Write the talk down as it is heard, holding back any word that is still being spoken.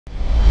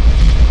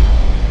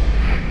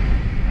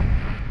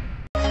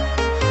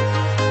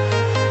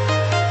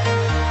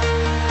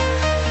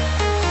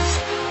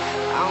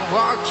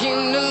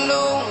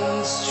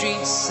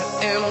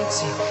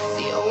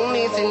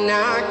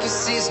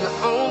my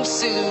own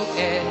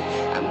silhouette.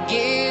 I'm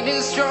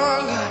getting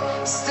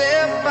stronger,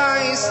 step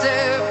by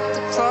step.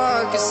 The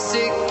clock is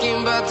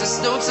ticking, but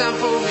there's no time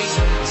for me.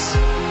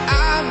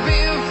 I've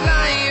been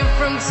flying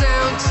from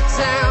town to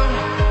town,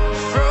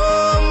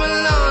 from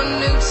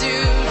London to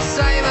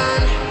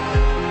Taiwan.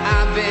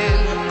 I've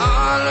been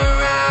all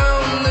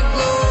around the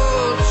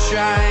globe,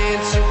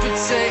 trying to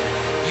protect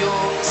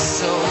your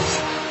soul.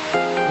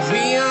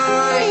 We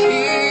are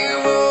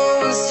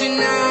heroes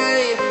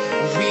tonight.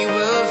 We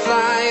will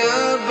fly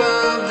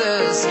above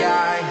the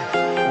sky.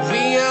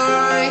 We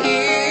are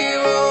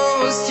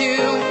heroes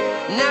tonight.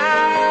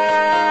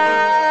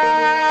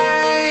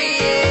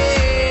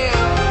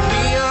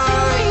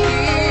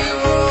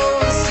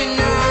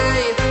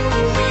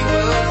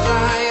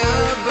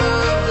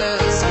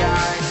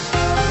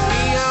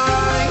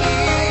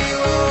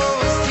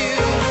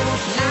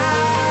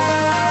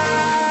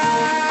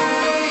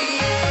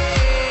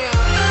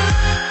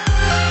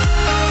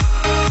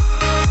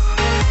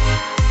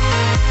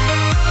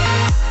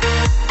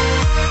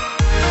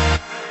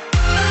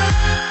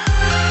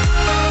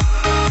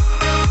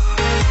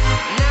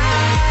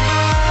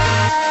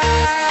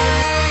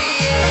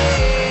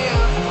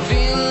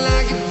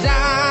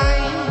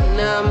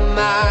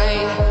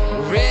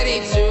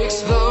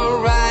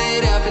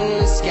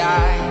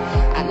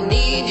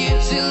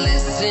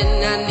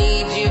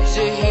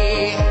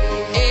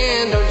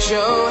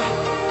 Show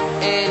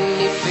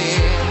any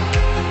fear.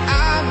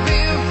 I've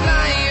been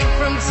flying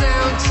from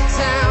town to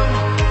town,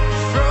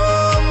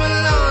 from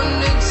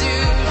London to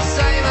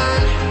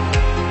Taiwan.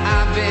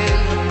 I've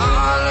been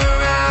all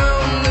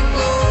around the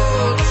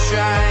globe,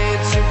 trying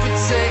to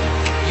protect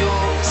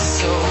your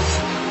soul.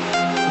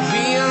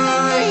 We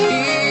are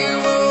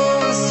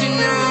heroes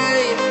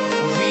tonight.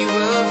 We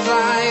will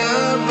fly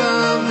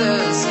above the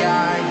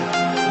sky.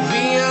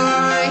 We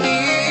are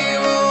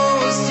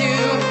heroes tonight.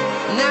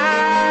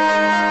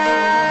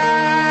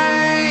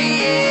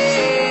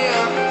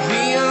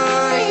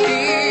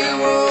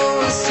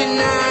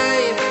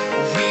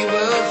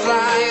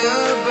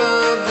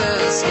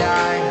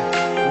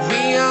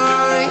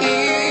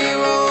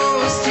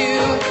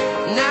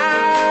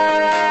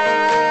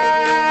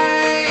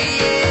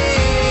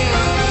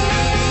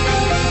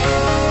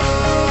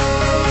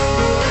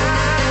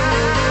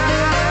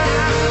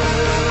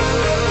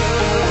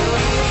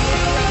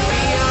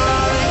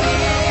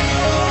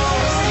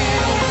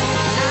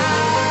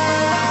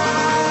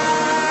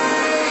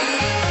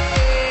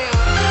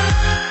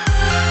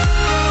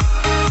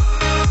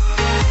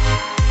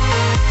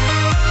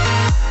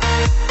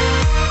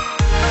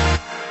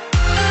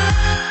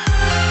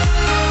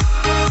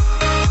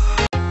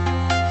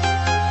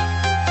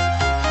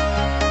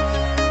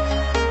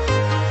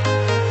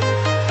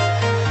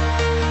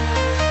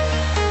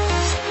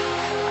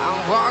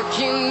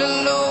 Walking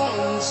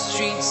alone, the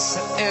streets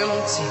are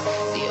empty.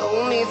 The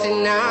only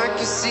thing I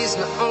can see is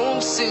my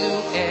own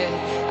silhouette.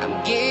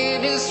 I'm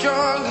getting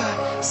stronger,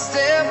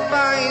 step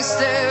by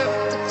step.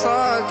 The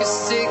clock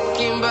is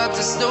ticking, but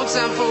there's no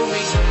time for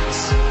me.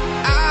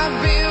 I've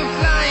been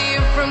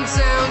flying from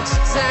town to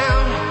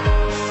town,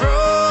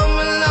 from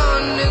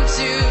London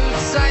to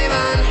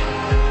Taiwan.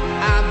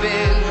 I've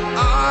been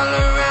all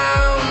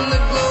around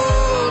the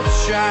globe,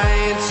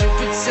 trying to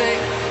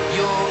protect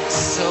your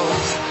soul.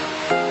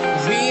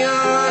 We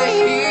are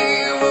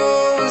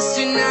heroes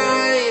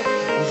tonight.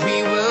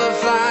 We will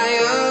fly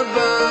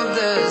above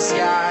the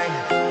sky.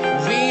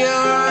 We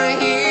are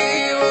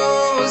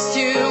heroes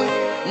tonight.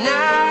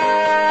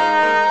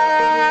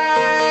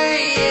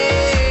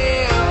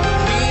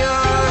 We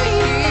are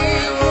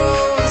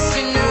heroes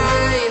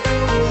tonight.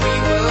 We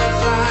will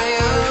fly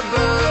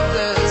above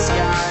the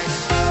sky.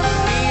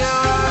 We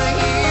are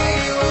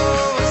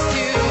heroes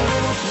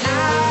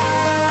tonight.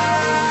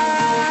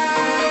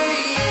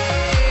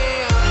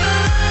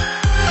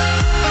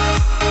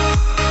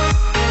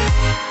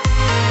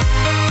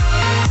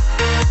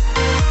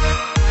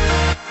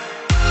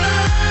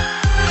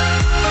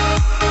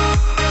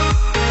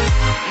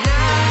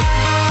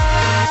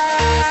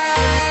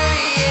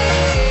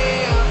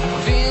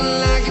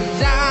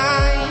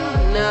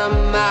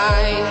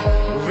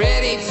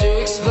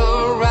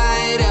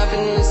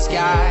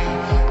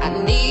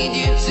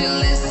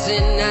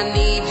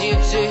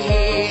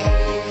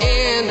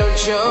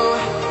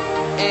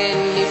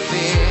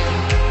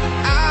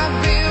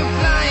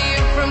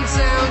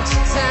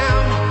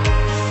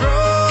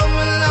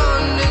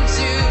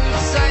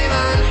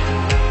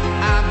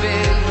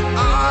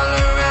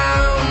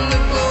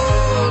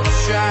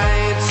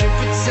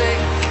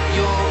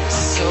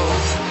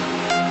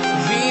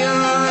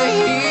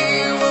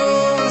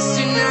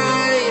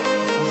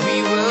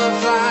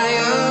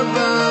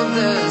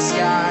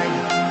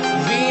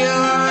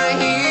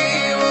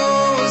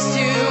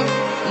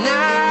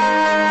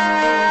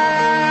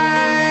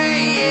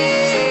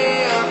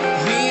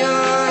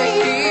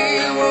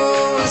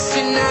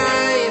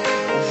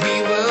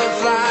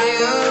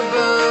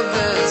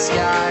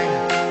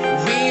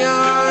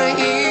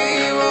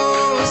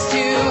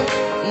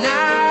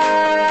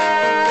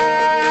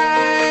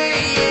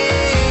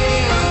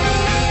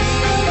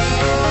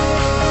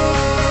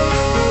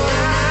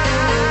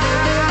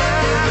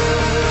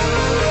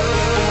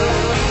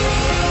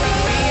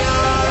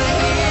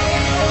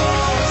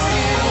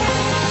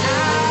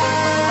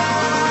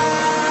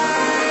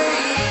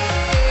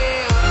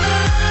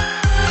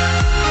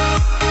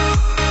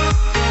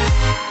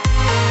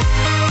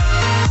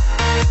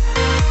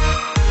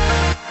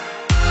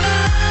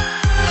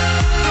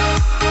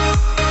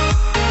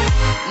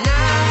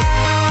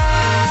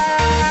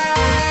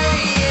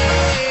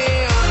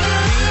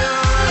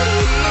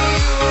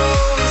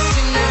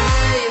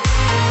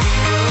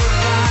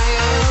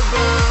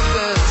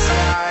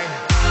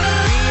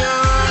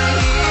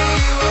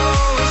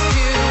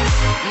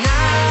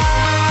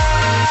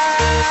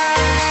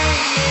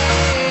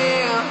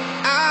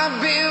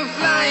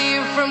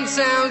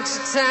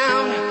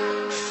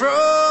 around,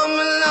 from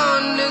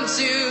London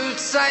to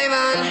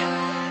Taiwan.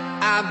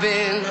 I've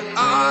been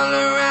all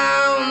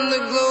around the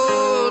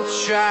globe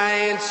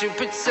trying to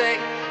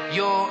protect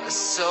your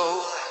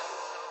soul.